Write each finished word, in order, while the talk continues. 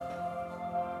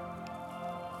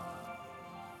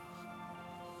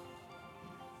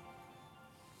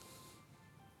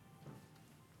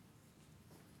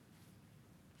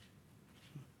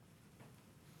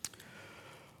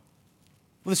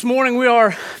This morning we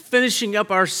are finishing up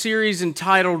our series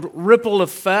entitled Ripple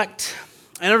Effect.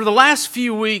 And over the last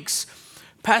few weeks,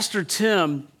 Pastor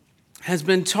Tim has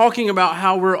been talking about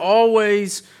how we're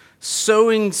always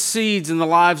sowing seeds in the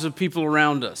lives of people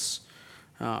around us.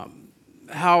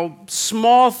 How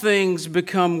small things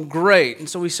become great. And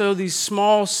so we sow these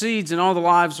small seeds in all the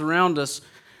lives around us,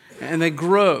 and they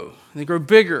grow. And they grow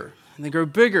bigger, and they grow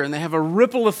bigger, and they have a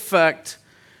ripple effect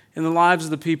in the lives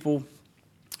of the people,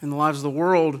 in the lives of the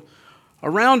world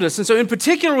around us. And so in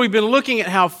particular, we've been looking at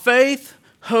how faith,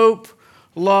 hope,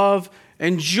 love,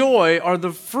 and joy are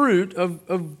the fruit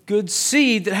of good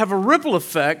seed that have a ripple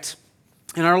effect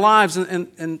in our lives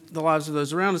and the lives of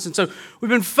those around us. And so we've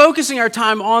been focusing our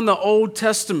time on the Old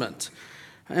Testament.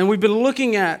 And we've been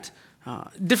looking at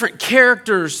different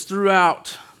characters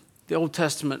throughout the Old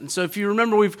Testament. And so if you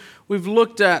remember, we've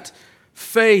looked at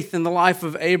faith in the life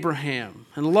of Abraham,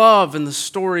 and love in the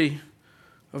story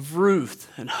of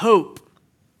Ruth, and hope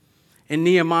in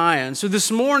Nehemiah. And so this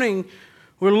morning,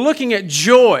 we're looking at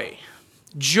joy.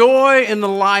 Joy in the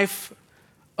life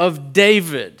of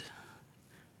David.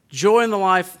 Joy in the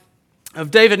life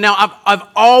of David. Now, I've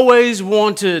always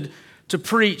wanted to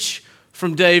preach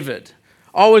from David.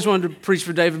 Always wanted to preach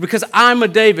for David because I'm a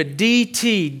David.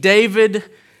 DT, David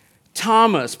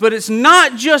Thomas. But it's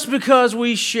not just because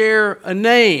we share a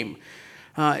name.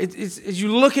 As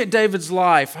you look at David's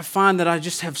life, I find that I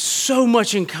just have so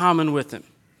much in common with him.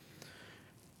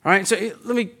 All right, so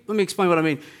let me explain what I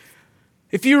mean.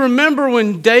 If you remember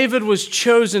when David was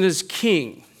chosen as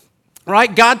king,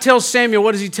 right? God tells Samuel,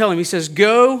 what does he tell him? He says,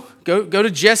 go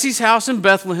to Jesse's house in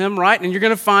Bethlehem, right? And you're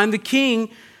going to find the king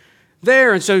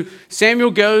there. And so Samuel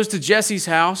goes to Jesse's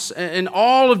house, and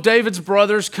all of David's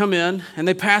brothers come in, and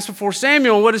they pass before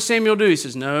Samuel. And what does Samuel do? He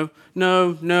says, no,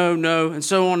 and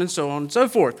so on and so on and so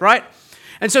forth, right?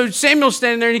 And so Samuel's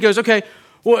standing there, and he goes, okay,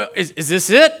 well, is this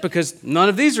it? Because none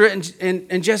of these are it.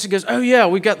 And Jesse goes, oh, yeah,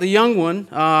 we've got the young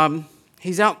one.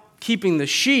 He's out keeping the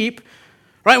sheep,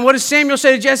 right? And what does Samuel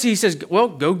say to Jesse? He says, well,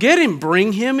 go get him.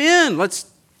 Bring him in. Let's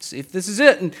see if this is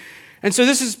it. And so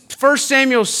this is 1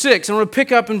 Samuel 6. I'm going to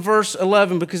pick up in verse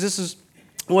 11 because this is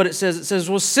what it says. It says,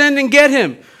 well, send and get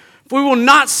him. We will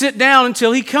not sit down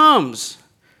until he comes.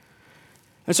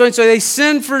 And so they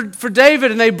send for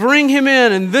David and they bring him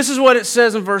in. And this is what it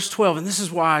says in verse 12. And this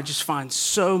is why I just find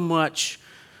so much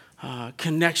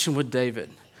connection with David.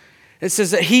 It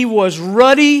says that he was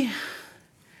ruddy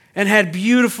and had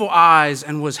beautiful eyes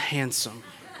and was handsome.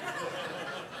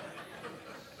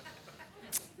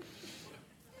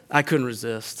 I couldn't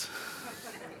resist.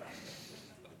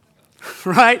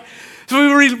 Right?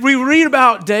 So we read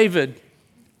about David,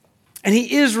 and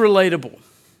he is relatable.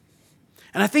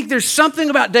 And I think there's something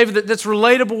about David that's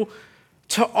relatable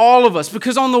to all of us,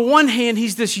 because on the one hand,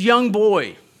 he's this young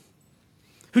boy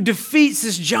who defeats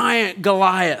this giant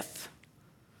Goliath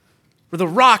with a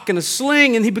rock and a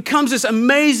sling, and he becomes this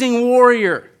amazing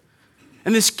warrior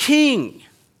and this king.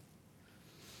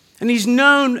 And he's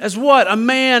known as what? A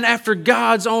man after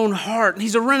God's own heart. And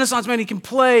he's a Renaissance man. He can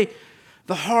play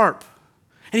the harp.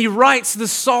 And he writes the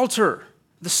Psalter,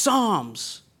 the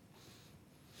Psalms.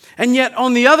 And yet,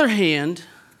 on the other hand,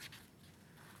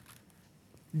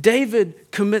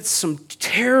 David commits some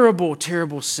terrible,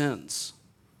 terrible sins.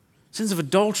 Sins of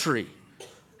adultery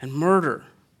and murder.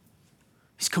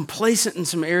 He's complacent in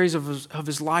some areas of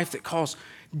his life that cause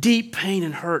deep pain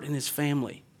and hurt in his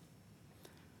family.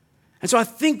 And so I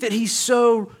think that he's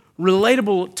so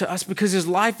relatable to us because his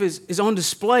life is on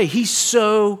display. He's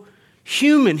so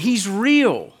human. He's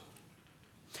real.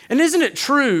 And isn't it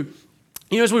true,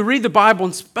 as we read the Bible,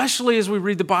 and especially as we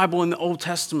read the Bible in the Old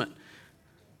Testament,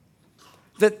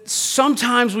 that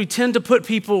sometimes we tend to put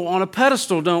people on a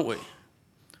pedestal, don't we?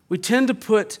 We tend to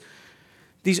put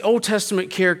these Old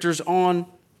Testament characters on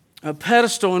a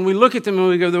pedestal, and we look at them and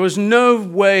we go, there was no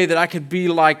way that I could be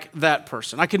like that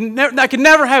person. I could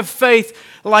never have faith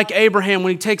like Abraham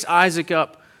when he takes Isaac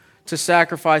up to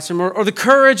sacrifice him, or the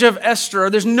courage of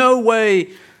Esther. There's no way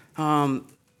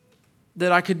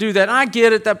that I could do that. And I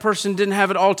get it, that person didn't have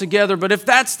it all together, but if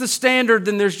that's the standard,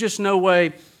 then there's just no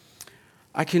way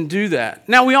I can do that.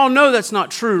 Now, we all know that's not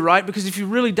true, right? Because if you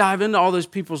really dive into all those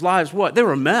people's lives, what? They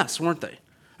were a mess, weren't they?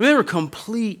 I mean, they were a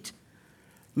complete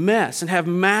mess and have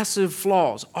massive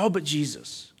flaws, all but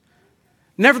Jesus.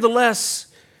 Nevertheless,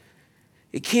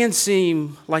 it can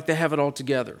seem like they have it all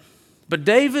together. But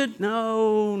David,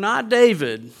 no, not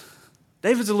David.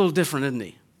 David's a little different, isn't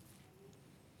he?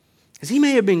 Because he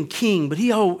may have been king, but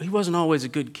he wasn't always a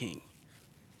good king.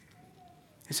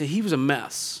 And so he was a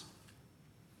mess.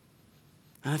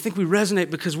 And I think we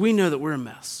resonate because we know that we're a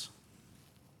mess.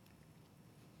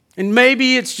 And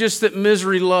maybe it's just that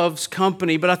misery loves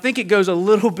company, but I think it goes a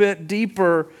little bit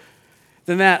deeper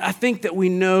than that. I think that we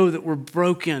know that we're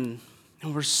broken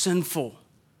and we're sinful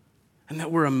and that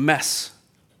we're a mess.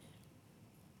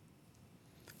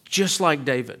 Just like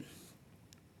David.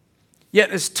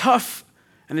 Yet as tough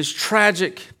and as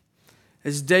tragic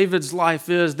as David's life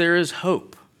is, there is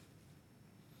hope.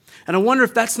 And I wonder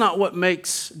if that's not what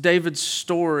makes David's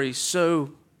story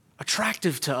so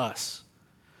attractive to us.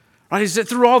 Right? Is that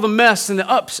through all the mess and the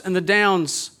ups and the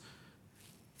downs,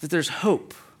 that there's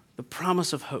hope, the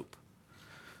promise of hope.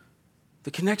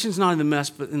 The connection's not in the mess,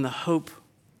 but in the hope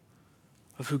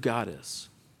of who God is.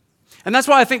 And that's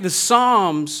why I think the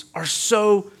Psalms are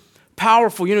so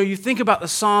powerful. You know, you think about the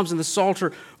Psalms and the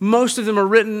Psalter, most of them are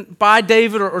written by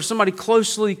David or somebody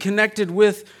closely connected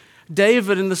with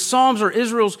David. And the Psalms are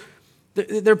Israel's,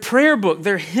 their prayer book,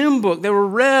 their hymn book. They were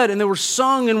read and they were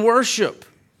sung in worship.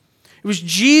 It was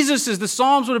the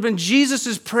Psalms would have been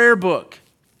Jesus's prayer book.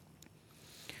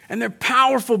 And they're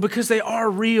powerful because they are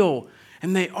real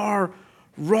and they are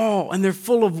raw and they're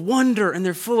full of wonder and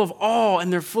they're full of awe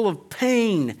and they're full of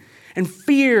pain and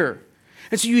fear.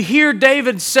 And so you hear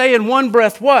David say in one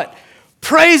breath, what?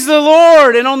 Praise the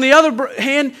Lord. And on the other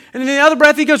hand, and in the other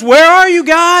breath, he goes, where are you,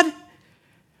 God?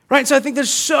 Right? So I think they're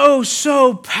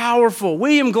so powerful.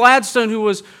 William Gladstone, who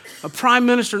was a prime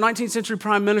minister, 19th century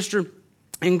prime minister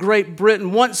in Great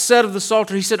Britain, once said of the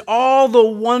Psalter, he said, all the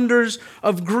wonders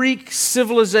of Greek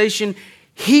civilization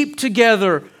heaped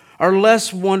together are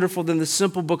less wonderful than the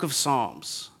simple book of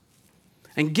Psalms.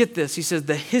 And get this, he says,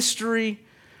 the history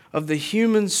of the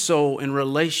human soul in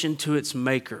relation to its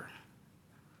maker.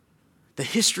 The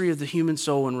history of the human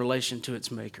soul in relation to its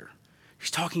maker.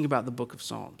 He's talking about the book of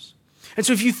Psalms. And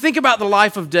so if you think about the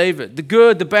life of David, the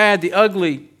good, the bad, the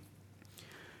ugly,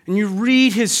 and you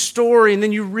read his story and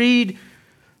then you read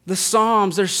the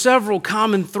Psalms, there's several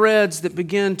common threads that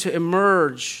begin to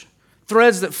emerge.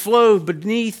 Threads that flow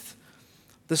beneath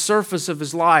the surface of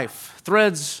his life.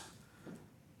 Threads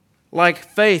like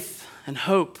faith and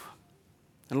hope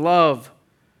and love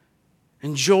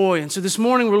and joy. And so this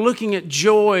morning we're looking at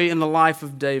joy in the life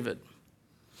of David.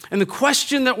 And the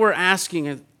question that we're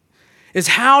asking is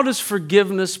how does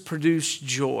forgiveness produce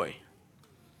joy?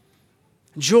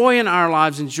 Joy in our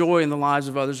lives and joy in the lives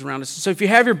of others around us. So if you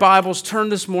have your Bibles, turn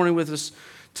this morning with us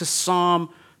to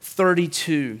Psalm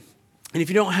 32. And if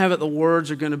you don't have it, the words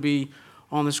are going to be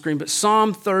on the screen. But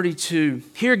Psalm 32,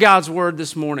 hear God's word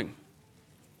this morning.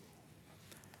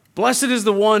 Blessed is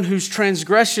the one whose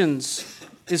transgressions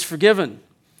is forgiven,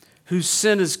 whose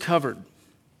sin is covered.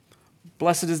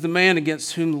 Blessed is the man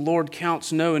against whom the Lord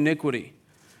counts no iniquity,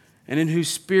 and in whose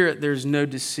spirit there is no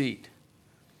deceit.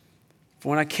 For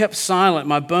when I kept silent,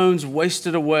 my bones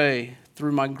wasted away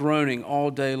through my groaning all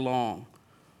day long.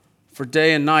 For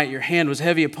day and night your hand was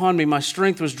heavy upon me. My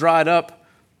strength was dried up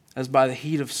as by the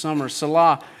heat of summer.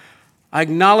 Selah, I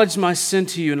acknowledged my sin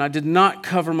to you, and I did not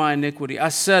cover my iniquity. I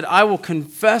said, I will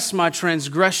confess my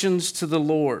transgressions to the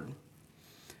Lord.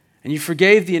 And you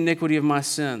forgave the iniquity of my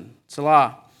sin.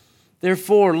 Selah.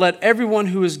 Therefore, let everyone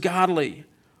who is godly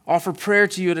offer prayer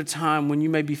to you at a time when you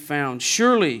may be found.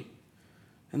 Surely,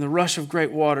 in the rush of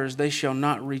great waters, they shall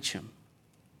not reach him.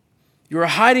 You are a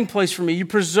hiding place for me. You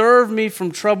preserve me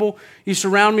from trouble. You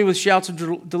surround me with shouts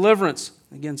of deliverance.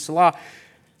 Again, Selah.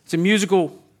 It's a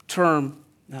musical term.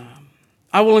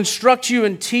 I will instruct you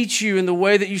and teach you in the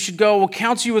way that you should go. I will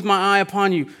counsel you with my eye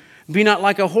upon you. Be not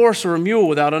like a horse or a mule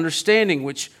without understanding,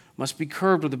 which must be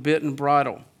curbed with a bit and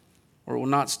bridle, or it will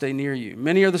not stay near you.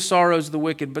 Many are the sorrows of the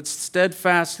wicked, but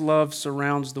steadfast love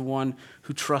surrounds the one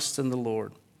who trusts in the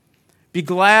Lord. Be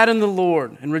glad in the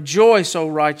Lord and rejoice, O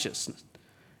righteous,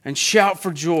 and shout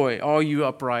for joy, all you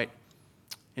upright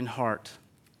in heart.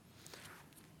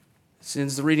 This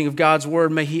ends the reading of God's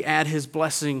word. May he add his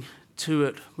blessing to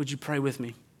it. Would you pray with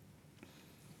me?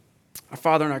 Our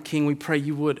Father and our King, we pray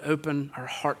you would open our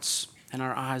hearts and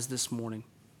our eyes this morning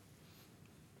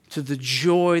to the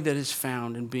joy that is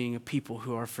found in being a people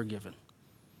who are forgiven.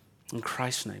 In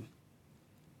Christ's name,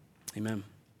 amen.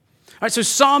 All right, so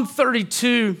Psalm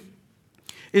 32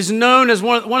 is known as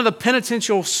one of the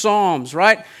penitential psalms,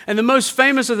 right? And the most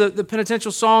famous of the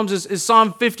penitential psalms is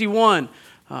Psalm 51.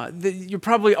 That you're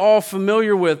probably all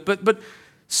familiar with. But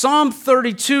Psalm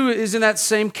 32 is in that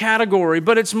same category,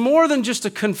 but it's more than just a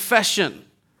confession,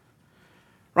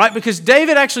 right? Because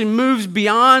David actually moves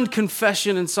beyond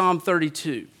confession in Psalm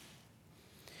 32.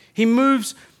 He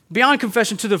moves beyond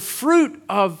confession to the fruit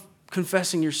of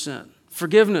confessing your sin,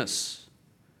 forgiveness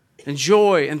and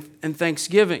joy and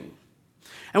thanksgiving.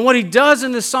 And what he does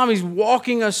in this psalm, he's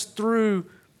walking us through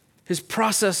his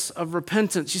process of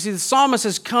repentance. You see, the psalmist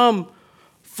has come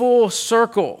full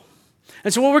circle.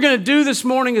 And so what we're going to do this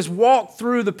morning is walk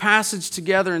through the passage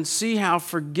together and see how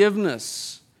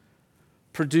forgiveness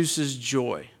produces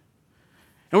joy.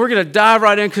 And we're going to dive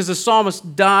right in because the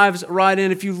psalmist dives right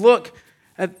in. If you look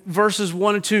at verses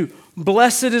 1 and 2,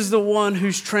 blessed is the one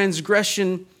whose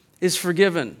transgression is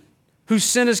forgiven, whose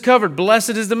sin is covered.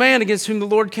 Blessed is the man against whom the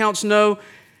Lord counts no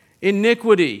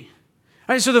iniquity.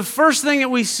 All right, so the first thing that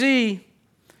we see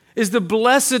is the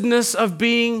blessedness of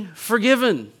being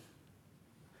forgiven.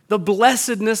 The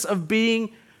blessedness of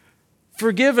being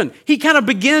forgiven. He kind of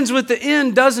begins with the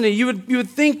end, doesn't he? You would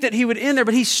think that he would end there,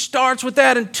 but he starts with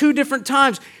that in two different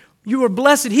times. You are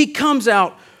blessed. He comes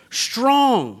out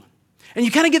strong. And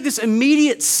you kind of get this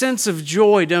immediate sense of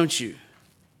joy, don't you?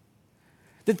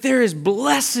 That there is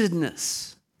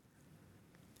blessedness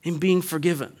in being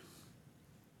forgiven.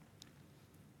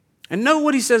 And note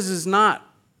what he says is not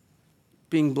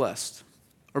being blessed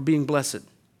or being blessed.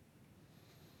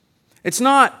 It's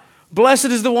not, blessed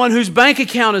is the one whose bank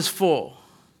account is full.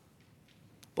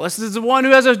 Blessed is the one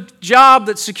who has a job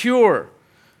that's secure,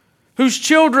 whose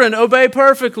children obey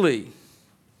perfectly.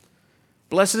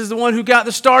 Blessed is the one who got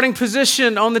the starting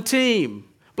position on the team.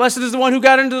 Blessed is the one who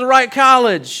got into the right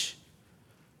college.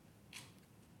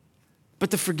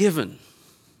 But the forgiven.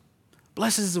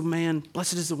 Blessed is the man,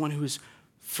 blessed is the one who is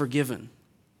forgiven.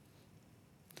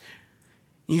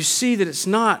 You see that it's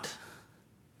not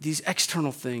these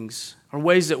external things or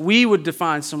ways that we would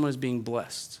define someone as being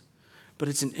blessed, but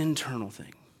it's an internal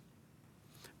thing,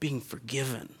 being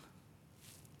forgiven.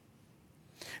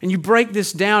 And you break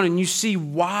this down and you see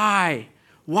why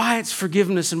it's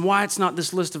forgiveness and why it's not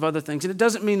this list of other things. And it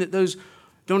doesn't mean that those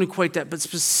don't equate that, but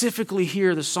specifically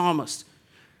here, the psalmist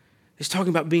is talking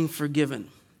about being forgiven.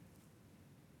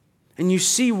 And you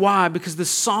see why, because the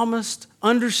psalmist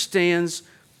understands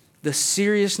the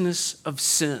seriousness of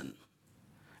sin.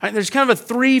 Right? There's kind of a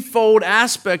threefold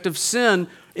aspect of sin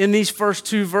in these first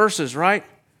two verses, right?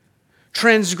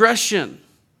 Transgression,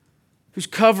 who's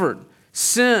covered.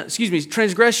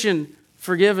 Transgression,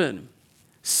 forgiven.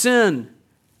 Sin,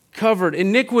 covered.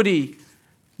 Iniquity,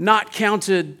 not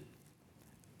counted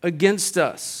against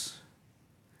us.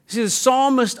 See, the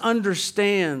psalmist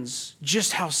understands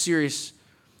just how serious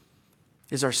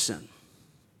is our sin.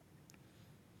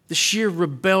 The sheer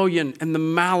rebellion and the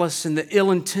malice and the ill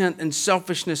intent and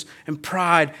selfishness and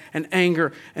pride and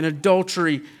anger and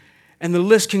adultery. And the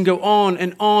list can go on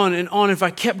and on and on. If I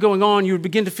kept going on, you would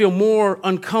begin to feel more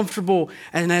uncomfortable,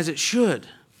 and as it should.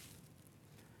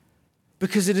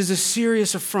 Because it is a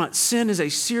serious affront. Sin is a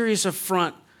serious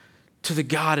affront to the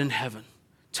God in heaven,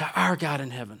 to our God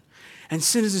in heaven. And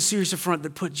sin is a serious affront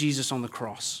that put Jesus on the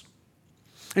cross.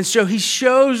 And so he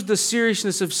shows the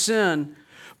seriousness of sin,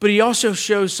 but he also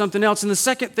shows something else. And the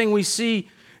second thing we see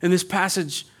in this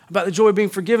passage about the joy of being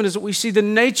forgiven is that we see the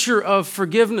nature of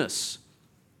forgiveness.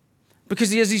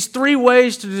 Because he has these three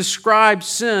ways to describe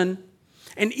sin,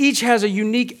 and each has a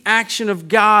unique action of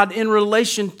God in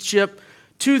relationship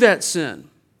to that sin.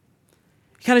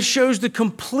 It kind of shows the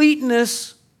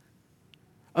completeness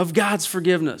of God's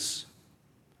forgiveness.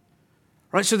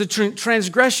 Right? So the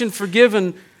transgression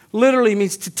forgiven literally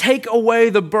means to take away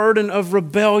the burden of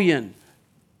rebellion.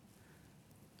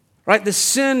 Right? The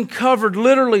sin covered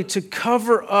literally to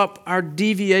cover up our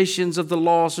deviations of the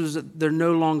law so that they're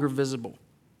no longer visible.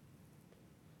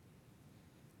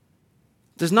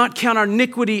 Does not count our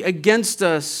iniquity against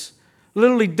us,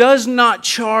 literally does not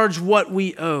charge what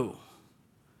we owe.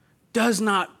 Does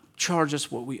not charge us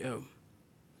what we owe.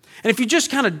 And if you just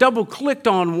kind of double clicked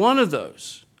on one of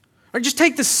those, or just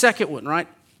take the second one, right?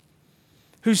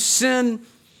 Whose sin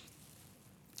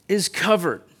is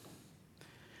covered.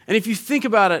 And if you think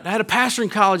about it, I had a pastor in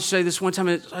college say this one time,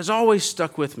 and it has always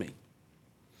stuck with me.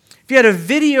 If you had a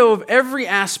video of every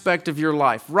aspect of your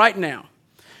life right now,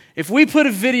 if we put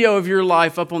a video of your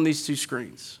life up on these two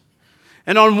screens,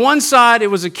 and on one side it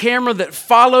was a camera that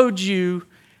followed you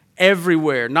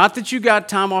everywhere, not that you got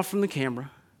time off from the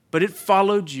camera, but it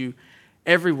followed you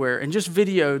everywhere and just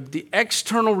videoed the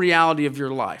external reality of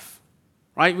your life,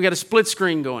 right? We got a split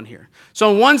screen going here. So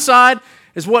on one side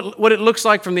is what it looks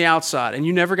like from the outside, and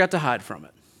you never got to hide from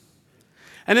it.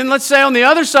 And then let's say on the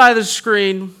other side of the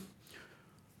screen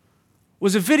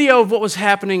was a video of what was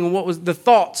happening and what was the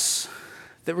thoughts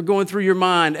that were going through your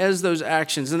mind as those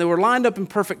actions, and they were lined up in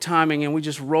perfect timing, and we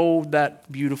just rolled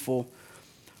that beautiful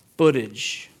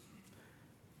footage.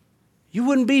 You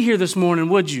wouldn't be here this morning,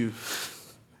 would you?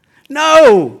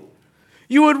 No!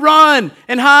 You would run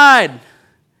and hide.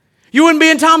 You wouldn't be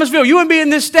in Thomasville. You wouldn't be in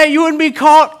this state. You wouldn't be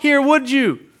caught here, would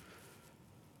you?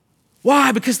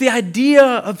 Why? Because the idea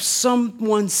of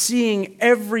someone seeing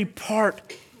every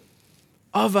part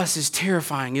of us is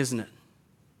terrifying, isn't it?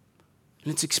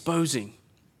 And it's exposing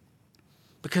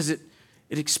because it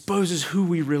exposes who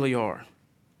we really are.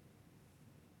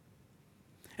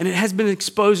 And it has been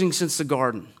exposing since the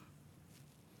garden.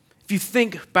 If you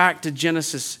think back to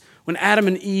Genesis, when Adam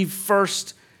and Eve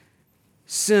first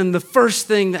sinned, the first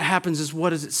thing that happens is, what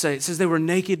does it say? It says they were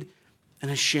naked and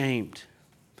ashamed.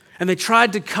 And they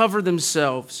tried to cover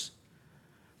themselves,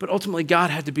 but ultimately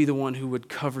God had to be the one who would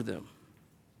cover them.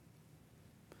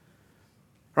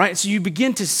 Right? So you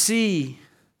begin to see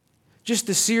just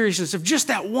the seriousness of just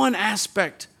that one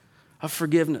aspect of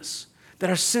forgiveness, that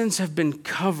our sins have been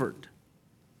covered.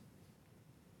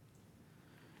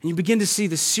 And you begin to see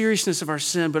the seriousness of our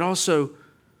sin, but also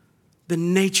the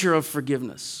nature of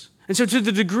forgiveness. And so to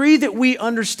the degree that we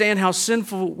understand how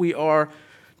sinful we are,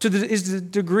 is the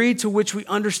degree to which we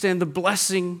understand the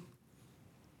blessing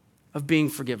of being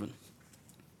forgiven.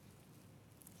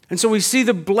 And so we see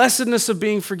the blessedness of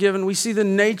being forgiven. We see the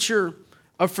nature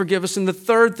of forgiveness. And the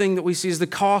third thing that we see is the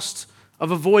cost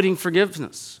of avoiding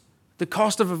forgiveness. The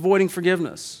cost of avoiding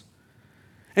forgiveness.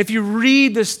 If you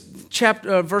read this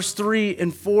chapter, verse 3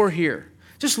 and 4 here,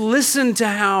 just listen to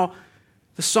how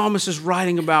the psalmist is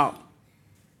writing about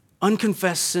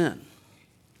unconfessed sin.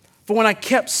 For when I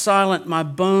kept silent, my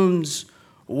bones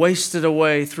wasted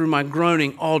away through my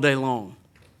groaning all day long.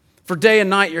 For day and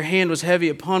night your hand was heavy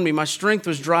upon me. My strength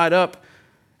was dried up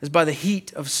as by the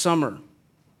heat of summer.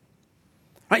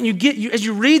 Right? And as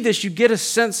you read this, you get a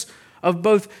sense of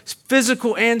both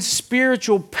physical and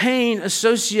spiritual pain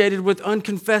associated with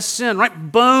unconfessed sin,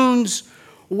 right? Bones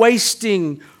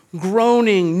wasting,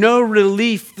 groaning, no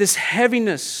relief, this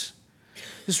heaviness,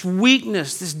 this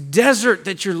weakness, this desert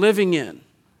that you're living in.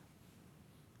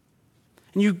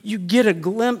 And you get a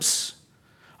glimpse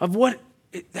of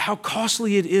how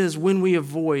costly it is when we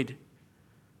avoid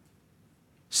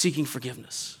seeking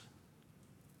forgiveness.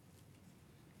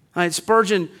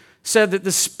 Spurgeon said that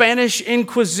the Spanish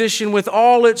Inquisition with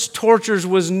all its tortures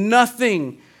was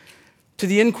nothing to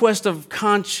the inquest of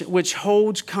conscience, which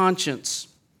holds conscience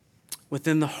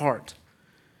within the heart.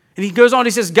 And he goes on,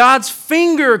 he says, God's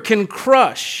finger can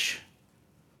crush.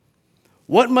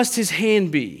 What must his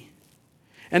hand be?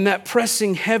 And that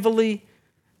pressing heavily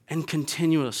and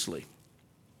continuously.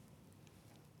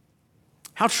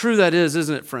 How true that is,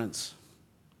 isn't it, friends?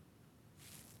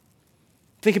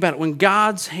 Think about it. When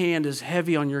God's hand is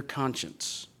heavy on your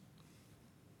conscience,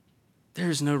 there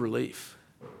is no relief.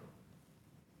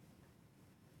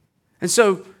 And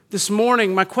so this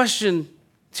morning, my question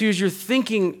to you as you're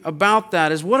thinking about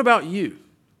that is, what about you?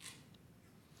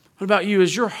 What about you?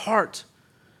 Is your heart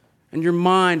and your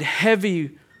mind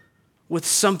heavy with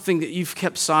something that you've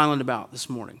kept silent about this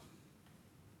morning?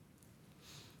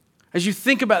 As you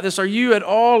think about this, are you at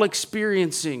all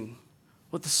experiencing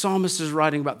what the psalmist is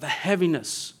writing about, the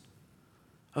heaviness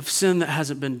of sin that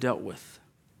hasn't been dealt with?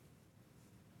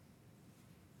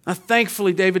 Now,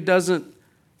 thankfully, David doesn't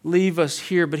leave us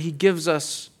here, but he gives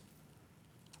us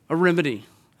a remedy.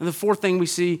 And the fourth thing we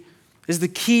see is the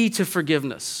key to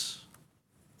forgiveness.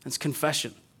 It's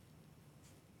confession.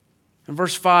 In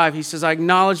verse 5, he says, I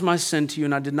acknowledge my sin to you,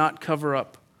 and I did not cover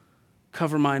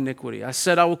my iniquity. I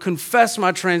said, I will confess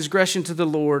my transgression to the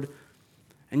Lord,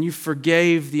 and you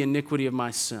forgave the iniquity of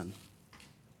my sin.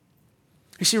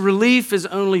 You see, relief is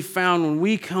only found when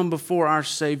we come before our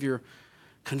Savior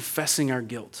confessing our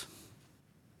guilt.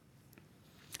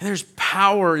 And there's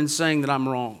power in saying that I'm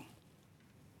wrong,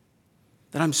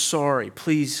 that I'm sorry,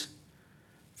 please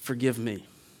forgive me.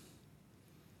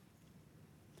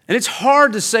 And it's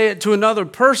hard to say it to another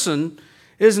person,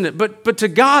 isn't it? But to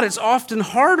God, it's often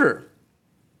harder.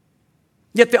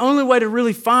 Yet the only way to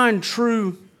really find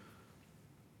true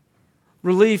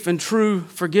relief and true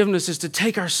forgiveness is to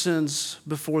take our sins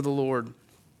before the Lord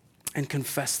and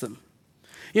confess them.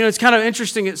 You know, it's kind of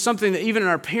interesting. It's something that even in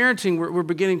our parenting, we're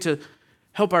beginning to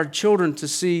help our children to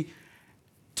see,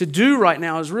 to do right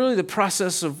now is really the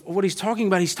process of what he's talking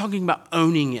about. He's talking about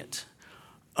owning it,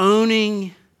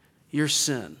 owning your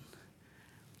sin.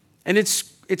 And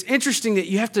it's interesting that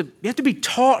you have to be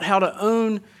taught how to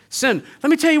own sin. Let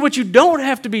me tell you what you don't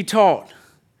have to be taught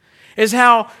is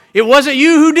how it wasn't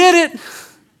you who did it.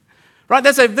 Right?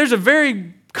 There's a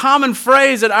very common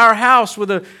phrase at our house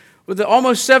with an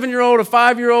almost 7-year-old, a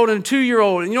 5-year-old, and a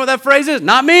 2-year-old. And you know what that phrase is?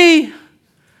 Not me.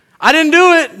 I didn't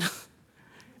do it.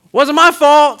 It wasn't my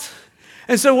fault.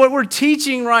 And so what we're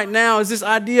teaching right now is this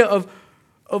idea of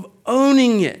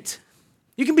owning it.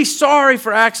 You can be sorry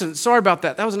for accidents. Sorry about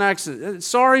that. That was an accident.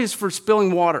 Sorry is for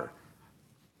spilling water.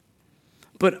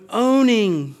 But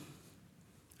owning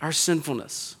our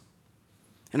sinfulness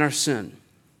and our sin.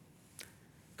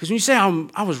 Because when you say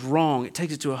I was wrong, it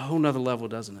takes it to a whole nother level,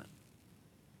 doesn't it?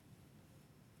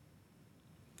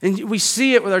 And we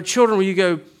see it with our children where you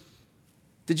go,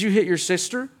 did you hit your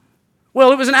sister?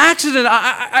 Well, it was an accident.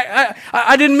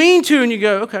 I didn't mean to. And you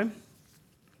go, okay.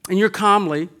 And you're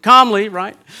calmly,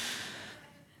 right?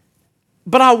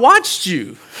 But I watched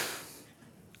you.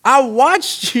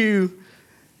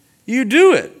 You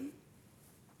do it.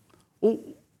 Well,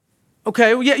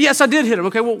 okay, well, yes, I did hit him.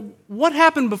 Okay, well, what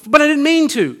happened before? But I didn't mean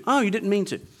to. Oh, you didn't mean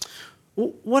to.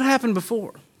 Well, what happened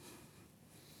before?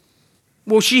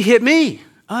 Well, she hit me.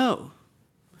 Oh.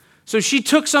 So she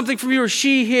took something from you or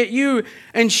she hit you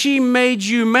and she made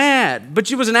you mad. But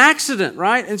it was an accident,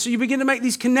 right? And so you begin to make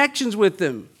these connections with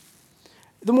them.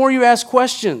 The more you ask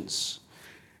questions.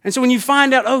 And so when you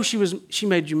find out, oh, she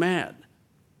made you mad.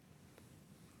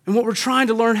 And what we're trying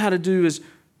to learn how to do is,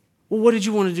 well, what did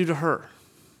you want to do to her?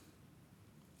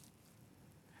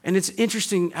 And it's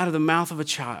interesting out of the mouth of a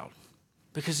child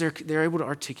because they're able to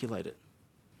articulate it.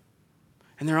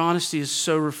 And their honesty is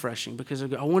so refreshing because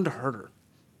I wanted to hurt her.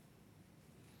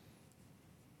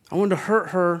 I wanted to hurt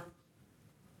her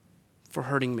for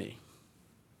hurting me.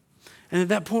 And at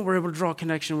that point, we're able to draw a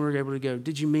connection. We're able to go,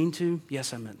 did you mean to?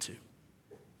 Yes, I meant to.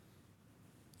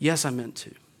 Yes, I meant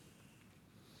to.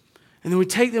 And then we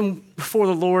take them before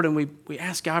the Lord and we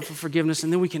ask God for forgiveness,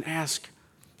 and then we can ask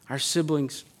our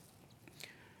siblings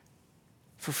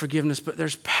for forgiveness. But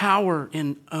there's power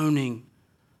in owning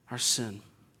our sin.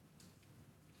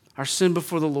 Our sin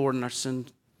before the Lord and our sin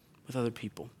with other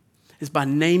people is by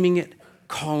naming it,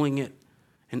 calling it,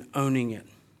 and owning it.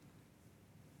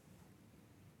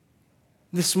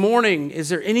 This morning, is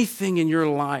there anything in your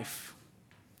life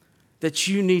that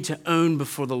you need to own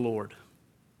before the Lord?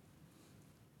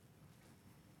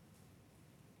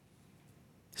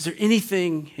 Is there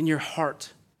anything in your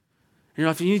heart, in your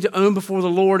life, you need to own before the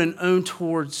Lord and own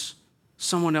towards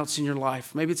someone else in your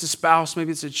life? Maybe it's a spouse,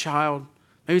 maybe it's a child,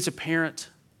 maybe it's a parent.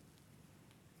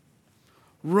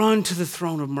 Run to the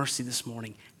throne of mercy this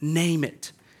morning. Name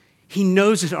it. He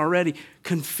knows it already.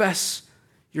 Confess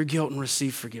your guilt and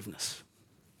receive forgiveness.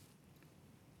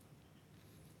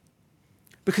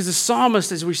 Because the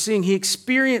psalmist, as we're seeing, he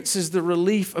experiences the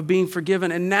relief of being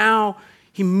forgiven, and now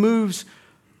he moves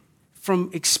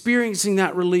from experiencing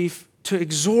that relief to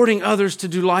exhorting others to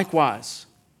do likewise.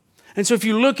 And so if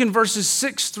you look in verses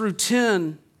 6 through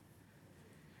 10,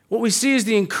 what we see is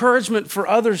the encouragement for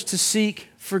others to seek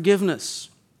forgiveness.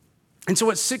 And so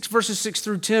at verses 6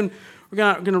 through 10, we're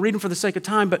going to read them for the sake of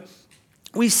time, but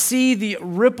we see the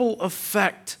ripple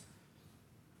effect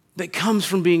that comes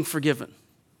from being forgiven.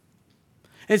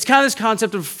 And it's kind of this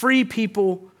concept of free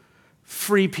people,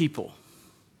 free people.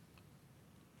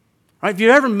 Right? Have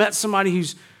you ever met somebody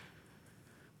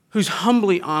who's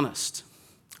humbly honest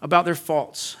about their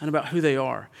faults and about who they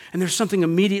are, and there's something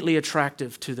immediately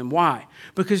attractive to them? Why?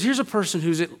 Because here's a person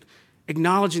who's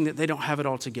acknowledging that they don't have it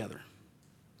all together.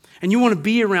 And you want to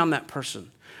be around that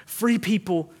person. Free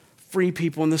people, free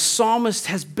people. And the psalmist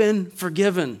has been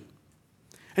forgiven.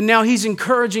 And now he's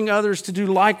encouraging others to do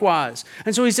likewise.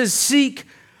 And so he says, seek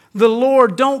the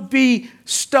Lord. Don't be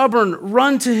stubborn.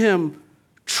 Run to him.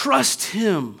 Trust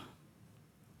him.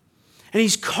 And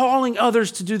he's calling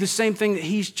others to do the same thing that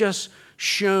he's just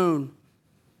shown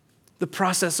the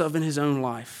process of in his own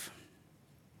life.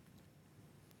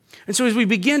 And so as we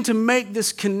begin to make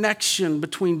this connection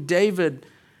between David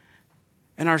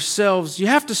and ourselves, you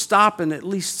have to stop and at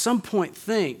least some point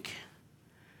think,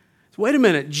 wait a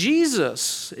minute,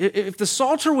 Jesus, if the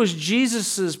Psalter was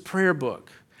Jesus' prayer book,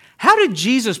 how did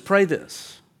Jesus pray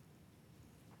this?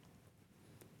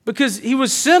 Because he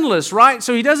was sinless, right?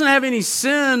 So he doesn't have any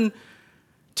sin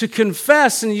to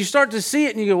confess, and you start to see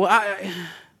it and you go, well,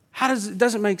 it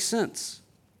doesn't make sense.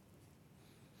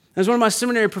 As one of my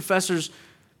seminary professors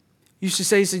used to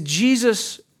say, he said,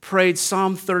 Jesus prayed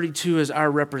Psalm 32 as our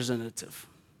representative.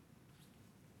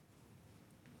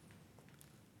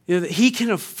 You know, that he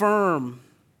can affirm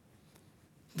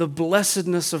the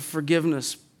blessedness of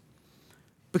forgiveness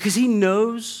because he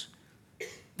knows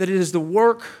that it is the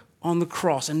work on the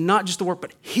cross, and not just the work,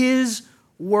 but his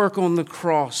work on the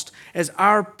cross as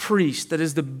our priest that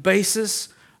is the basis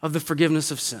of the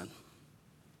forgiveness of sin.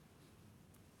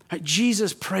 Right?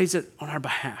 Jesus prays it on our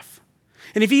behalf.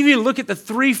 And if you even look at the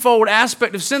threefold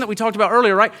aspect of sin that we talked about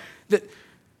earlier, right? That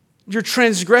your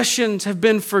transgressions have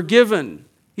been forgiven.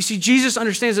 You see, Jesus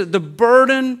understands that the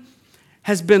burden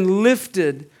has been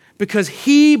lifted because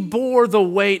he bore the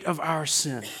weight of our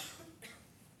sin.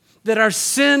 That our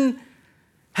sin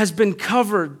has been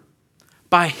covered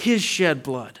by his shed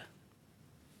blood.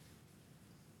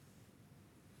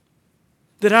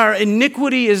 that our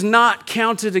iniquity is not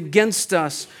counted against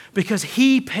us because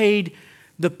he paid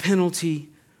the penalty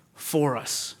for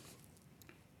us.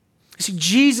 See,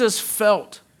 Jesus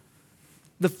felt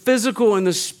the physical and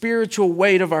the spiritual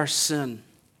weight of our sin.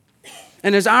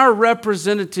 And as our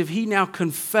representative, he now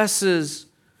confesses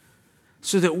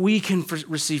so that we can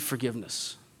receive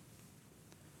forgiveness.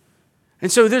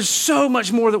 And so there's so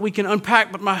much more that we can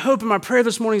unpack, but my hope and my prayer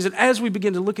this morning is that as we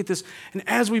begin to look at this and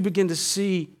as we begin to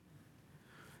see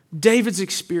David's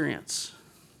experience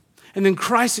and then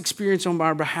Christ's experience on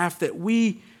our behalf, that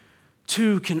we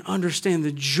too can understand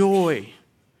the joy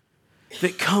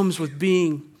that comes with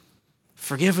being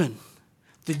forgiven.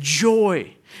 The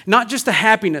joy, not just the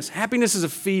happiness. Happiness is a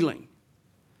feeling.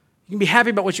 You can be happy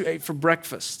about what you ate for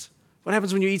breakfast. What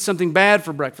happens when you eat something bad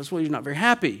for breakfast? Well, you're not very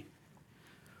happy,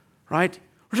 right?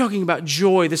 We're talking about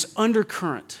joy, this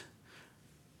undercurrent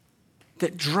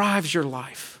that drives your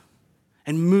life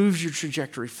and moves your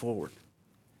trajectory forward.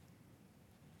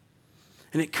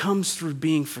 And it comes through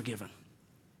being forgiven.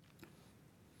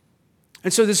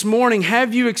 And so this morning,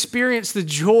 have you experienced the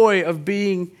joy of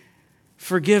being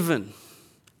forgiven?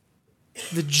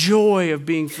 The joy of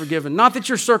being forgiven. Not that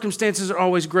your circumstances are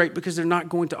always great, because they're not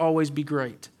going to always be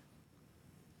great.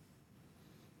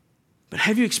 But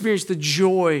have you experienced the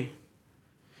joy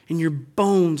in your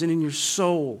bones and in your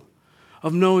soul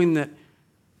of knowing that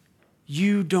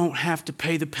you don't have to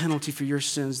pay the penalty for your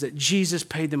sins, that Jesus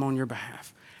paid them on your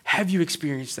behalf? Have you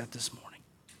experienced that this morning?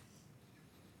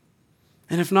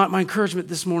 And if not, my encouragement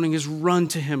this morning is run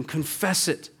to him, confess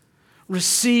it,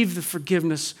 receive the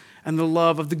forgiveness and the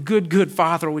love of the good, good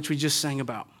Father, which we just sang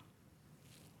about.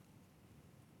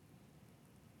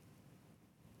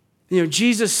 You know,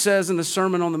 Jesus says in the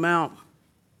Sermon on the Mount,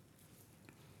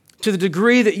 to the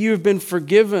degree that you have been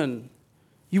forgiven,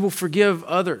 you will forgive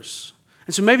others.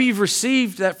 And so maybe you've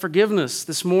received that forgiveness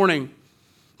this morning,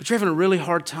 but you're having a really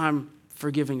hard time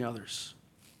forgiving others.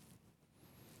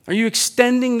 Are you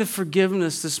extending the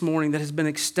forgiveness this morning that has been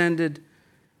extended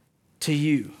to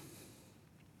you?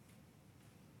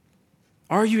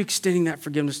 Are you extending that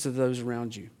forgiveness to those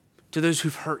around you, to those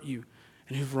who've hurt you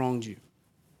and who've wronged you?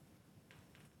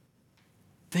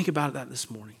 Think about that this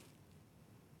morning.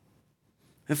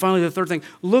 And finally, the third thing,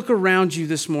 look around you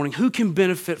this morning. Who can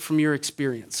benefit from your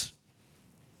experience?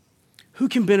 Who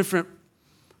can benefit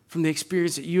from the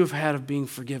experience that you have had of being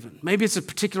forgiven? Maybe it's a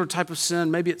particular type of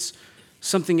sin. Maybe it's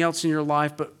something else in your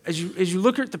life. But as you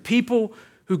look at the people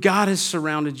who God has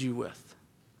surrounded you with,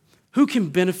 who can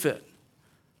benefit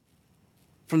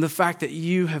from the fact that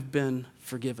you have been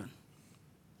forgiven?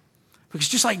 Because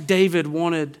just like David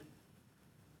wanted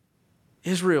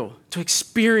Israel to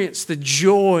experience the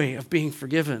joy of being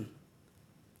forgiven,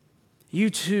 you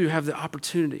too have the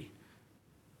opportunity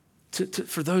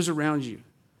for those around you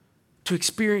to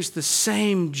experience the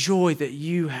same joy that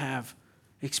you have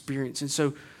experienced. And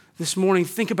so this morning,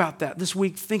 think about that. This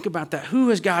week, think about that. Who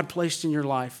has God placed in your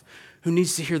life who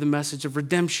needs to hear the message of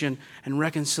redemption and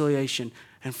reconciliation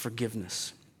and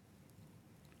forgiveness?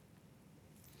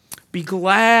 Be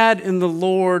glad in the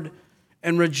Lord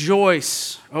and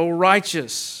rejoice, O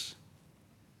righteous.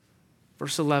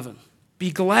 Verse 11.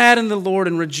 Be glad in the Lord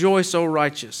and rejoice, O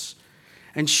righteous,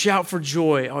 and shout for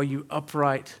joy, all you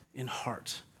upright in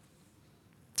heart.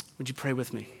 Would you pray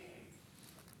with me?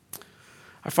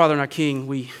 Our Father and our King,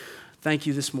 we thank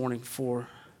you this morning for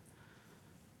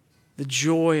the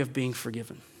joy of being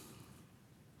forgiven.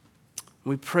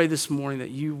 We pray this morning that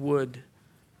you would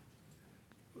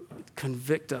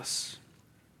convict us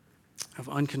of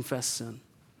unconfessed sin.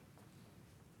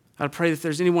 I pray that if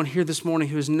there's anyone here this morning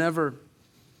who has never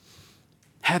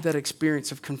had that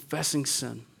experience of confessing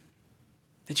sin,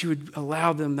 that you would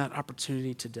allow them that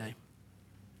opportunity today.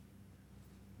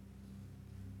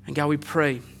 And God, we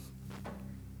pray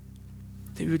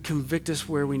that you would convict us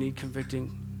where we need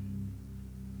convicting,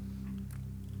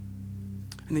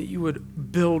 and that you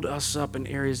would build us up in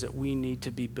areas that we need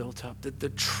to be built up, that the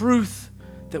truth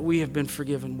that we have been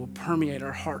forgiven will permeate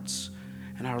our hearts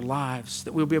and our lives,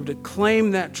 that we'll be able to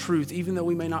claim that truth even though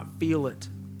we may not feel it,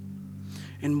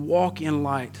 and walk in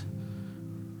light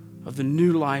of the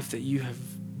new life that you have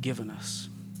given us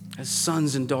as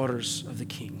sons and daughters of the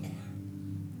King.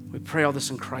 We pray all this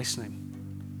in Christ's name.